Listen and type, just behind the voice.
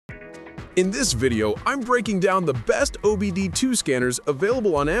In this video, I'm breaking down the best OBD2 scanners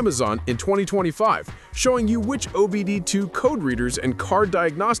available on Amazon in 2025, showing you which OBD2 code readers and car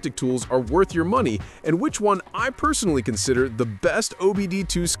diagnostic tools are worth your money and which one I personally consider the best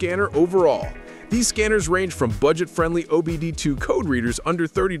OBD2 scanner overall. These scanners range from budget-friendly OBD2 code readers under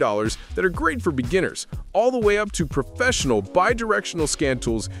 $30 that are great for beginners, all the way up to professional bidirectional scan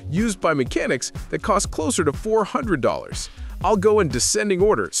tools used by mechanics that cost closer to $400. I'll go in descending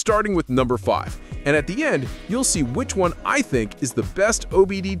order, starting with number 5, and at the end, you'll see which one I think is the best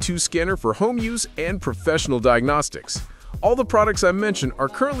OBD2 scanner for home use and professional diagnostics. All the products I mentioned are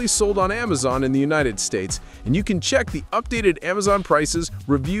currently sold on Amazon in the United States, and you can check the updated Amazon prices,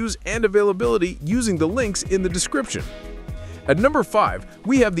 reviews, and availability using the links in the description. At number 5,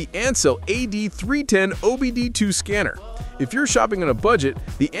 we have the Ansell AD310 OBD2 scanner. If you're shopping on a budget,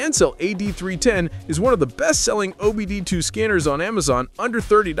 the Ansell AD310 is one of the best-selling OBD2 scanners on Amazon under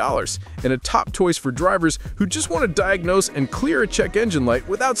 $30 and a top choice for drivers who just want to diagnose and clear a check engine light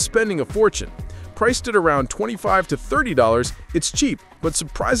without spending a fortune. Priced at around $25 to $30, it's cheap but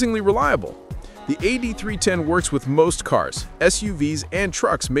surprisingly reliable. The AD310 works with most cars, SUVs, and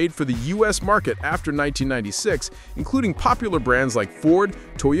trucks made for the US market after 1996, including popular brands like Ford,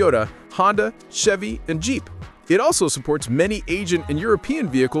 Toyota, Honda, Chevy, and Jeep. It also supports many Asian and European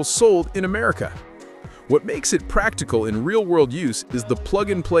vehicles sold in America. What makes it practical in real-world use is the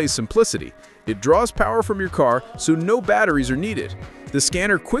plug-and-play simplicity. It draws power from your car, so no batteries are needed. The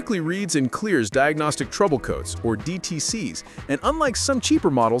scanner quickly reads and clears diagnostic trouble codes, or DTCs, and unlike some cheaper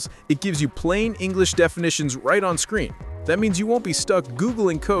models, it gives you plain English definitions right on screen. That means you won't be stuck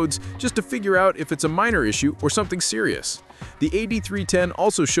Googling codes just to figure out if it's a minor issue or something serious. The AD310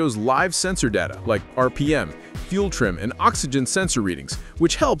 also shows live sensor data like RPM, fuel trim, and oxygen sensor readings,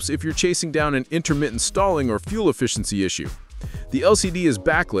 which helps if you're chasing down an intermittent stalling or fuel efficiency issue. The LCD is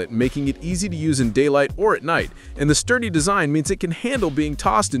backlit, making it easy to use in daylight or at night, and the sturdy design means it can handle being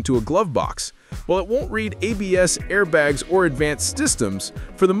tossed into a glove box. While it won't read ABS, airbags, or advanced systems,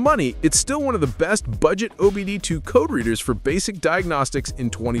 for the money, it's still one of the best budget OBD2 code readers for basic diagnostics in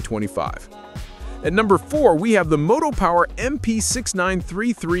 2025. At number 4, we have the MotoPower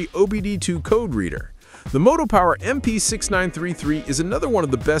MP6933 OBD2 code reader. The MotoPower MP6933 is another one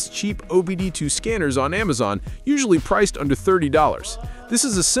of the best cheap OBD2 scanners on Amazon, usually priced under $30. This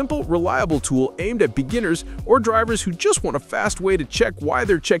is a simple, reliable tool aimed at beginners or drivers who just want a fast way to check why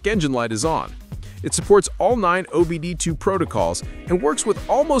their check engine light is on. It supports all 9 OBD2 protocols and works with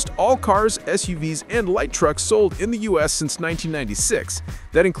almost all cars, SUVs, and light trucks sold in the US since 1996.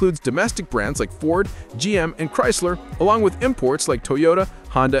 That includes domestic brands like Ford, GM, and Chrysler, along with imports like Toyota,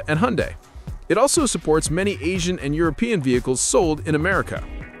 Honda, and Hyundai. It also supports many Asian and European vehicles sold in America.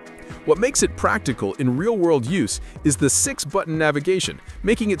 What makes it practical in real-world use is the 6-button navigation,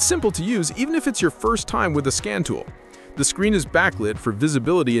 making it simple to use even if it's your first time with a scan tool. The screen is backlit for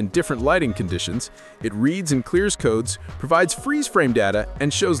visibility in different lighting conditions. It reads and clears codes, provides freeze-frame data,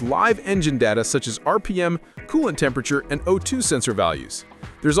 and shows live engine data such as RPM, coolant temperature, and O2 sensor values.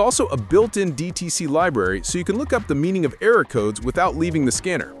 There's also a built-in DTC library so you can look up the meaning of error codes without leaving the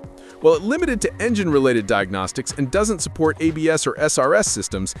scanner. While it's limited to engine-related diagnostics and doesn't support ABS or SRS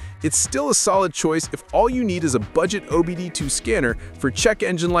systems, it's still a solid choice if all you need is a budget OBD2 scanner for check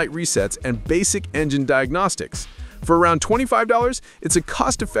engine light resets and basic engine diagnostics. For around $25, it's a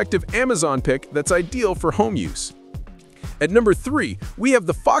cost-effective Amazon pick that's ideal for home use. At number 3, we have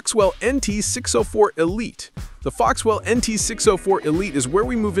the Foxwell NT604 Elite. The Foxwell NT604 Elite is where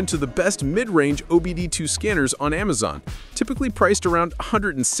we move into the best mid-range OBD2 scanners on Amazon, typically priced around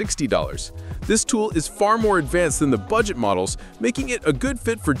 $160. This tool is far more advanced than the budget models, making it a good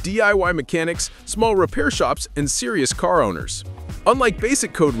fit for DIY mechanics, small repair shops, and serious car owners. Unlike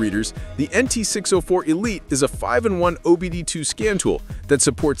basic code readers, the NT604 Elite is a 5-in-1 OBD2 scan tool that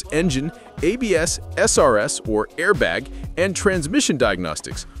supports engine, ABS, SRS or airbag, and transmission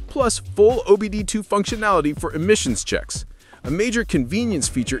diagnostics, plus full OBD2 functionality for emissions checks. A major convenience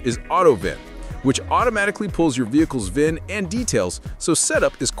feature is Auto VIN, which automatically pulls your vehicle's VIN and details, so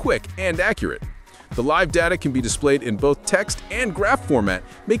setup is quick and accurate. The live data can be displayed in both text and graph format,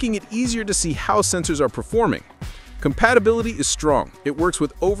 making it easier to see how sensors are performing. Compatibility is strong. It works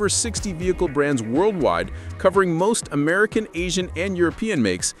with over 60 vehicle brands worldwide, covering most American, Asian, and European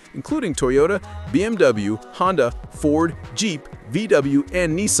makes, including Toyota, BMW, Honda, Ford, Jeep, VW,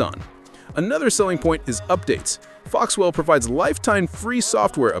 and Nissan. Another selling point is updates. Foxwell provides lifetime free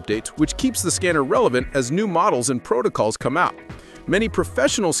software updates, which keeps the scanner relevant as new models and protocols come out. Many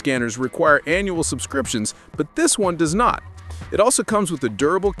professional scanners require annual subscriptions, but this one does not. It also comes with a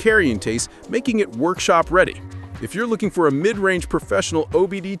durable carrying case, making it workshop ready. If you're looking for a mid-range professional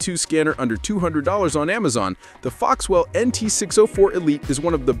OBD2 scanner under $200 on Amazon, the Foxwell NT604 Elite is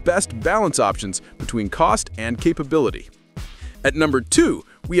one of the best balance options between cost and capability. At number 2,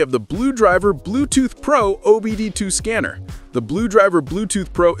 we have the BlueDriver Bluetooth Pro OBD2 scanner. The BlueDriver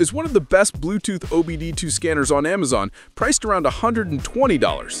Bluetooth Pro is one of the best Bluetooth OBD2 scanners on Amazon, priced around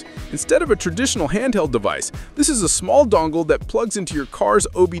 $120. Instead of a traditional handheld device, this is a small dongle that plugs into your car's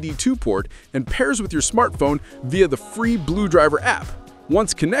OBD2 port and pairs with your smartphone via the free BlueDriver app.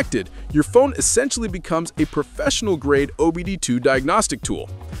 Once connected, your phone essentially becomes a professional-grade OBD2 diagnostic tool.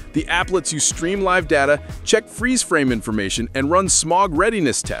 The app lets you stream live data, check freeze frame information, and run smog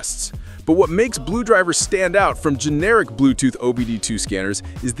readiness tests. But what makes BlueDriver stand out from generic Bluetooth OBD2 scanners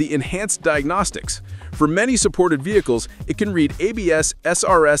is the enhanced diagnostics. For many supported vehicles, it can read ABS,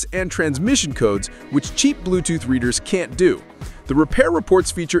 SRS, and transmission codes, which cheap Bluetooth readers can't do. The Repair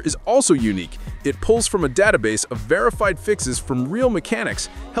Reports feature is also unique. It pulls from a database of verified fixes from real mechanics,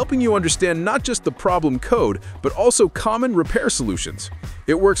 helping you understand not just the problem code, but also common repair solutions.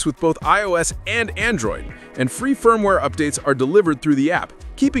 It works with both iOS and Android, and free firmware updates are delivered through the app,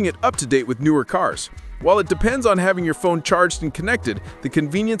 keeping it up to date with newer cars. While it depends on having your phone charged and connected, the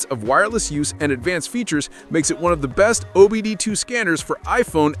convenience of wireless use and advanced features makes it one of the best OBD2 scanners for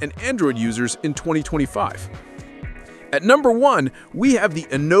iPhone and Android users in 2025. At number 1, we have the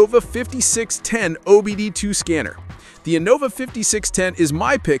Innova 5610 OBD2 scanner. The Innova 5610 is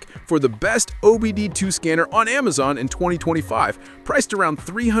my pick for the best OBD2 scanner on Amazon in 2025, priced around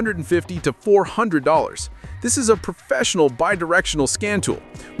 $350 to $400. This is a professional bidirectional scan tool,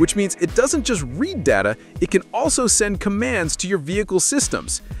 which means it doesn't just read data, it can also send commands to your vehicle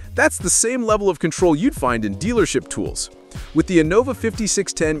systems. That's the same level of control you'd find in dealership tools. With the Innova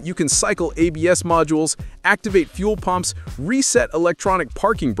 5610, you can cycle ABS modules, activate fuel pumps, reset electronic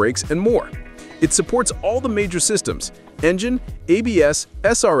parking brakes, and more. It supports all the major systems: engine, ABS,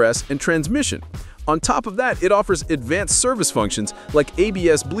 SRS, and transmission. On top of that, it offers advanced service functions like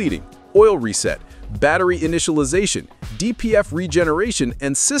ABS bleeding, oil reset, battery initialization, DPF regeneration,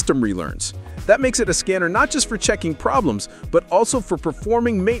 and system relearns. That makes it a scanner not just for checking problems, but also for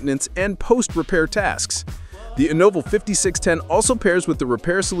performing maintenance and post-repair tasks. The Innova 5610 also pairs with the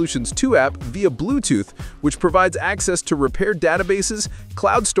Repair Solutions 2 app via Bluetooth, which provides access to repair databases,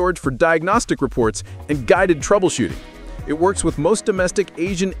 cloud storage for diagnostic reports, and guided troubleshooting. It works with most domestic,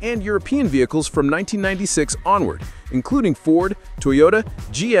 Asian, and European vehicles from 1996 onward, including Ford, Toyota,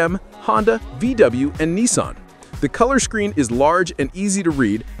 GM, Honda, VW, and Nissan. The color screen is large and easy to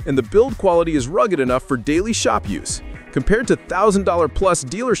read, and the build quality is rugged enough for daily shop use. Compared to $1,000-plus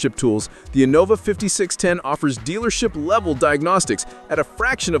dealership tools, the Innova 5610 offers dealership-level diagnostics at a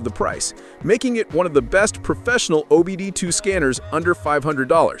fraction of the price, making it one of the best professional OBD2 scanners under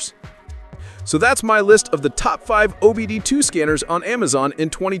 $500. So that's my list of the top 5 OBD2 scanners on Amazon in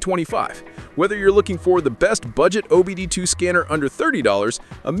 2025. Whether you're looking for the best budget OBD2 scanner under $30,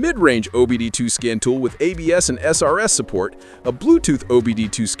 a mid-range OBD2 scan tool with ABS and SRS support, a Bluetooth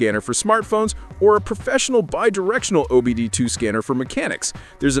OBD2 scanner for smartphones, or a professional bidirectional OBD2 scanner for mechanics,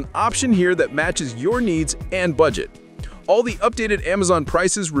 there's an option here that matches your needs and budget. All the updated Amazon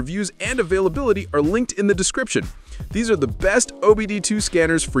prices, reviews, and availability are linked in the description. These are the best OBD2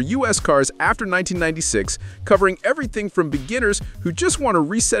 scanners for US cars after 1996, covering everything from beginners who just want to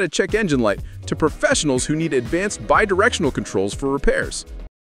reset a check engine light to professionals who need advanced bidirectional controls for repairs.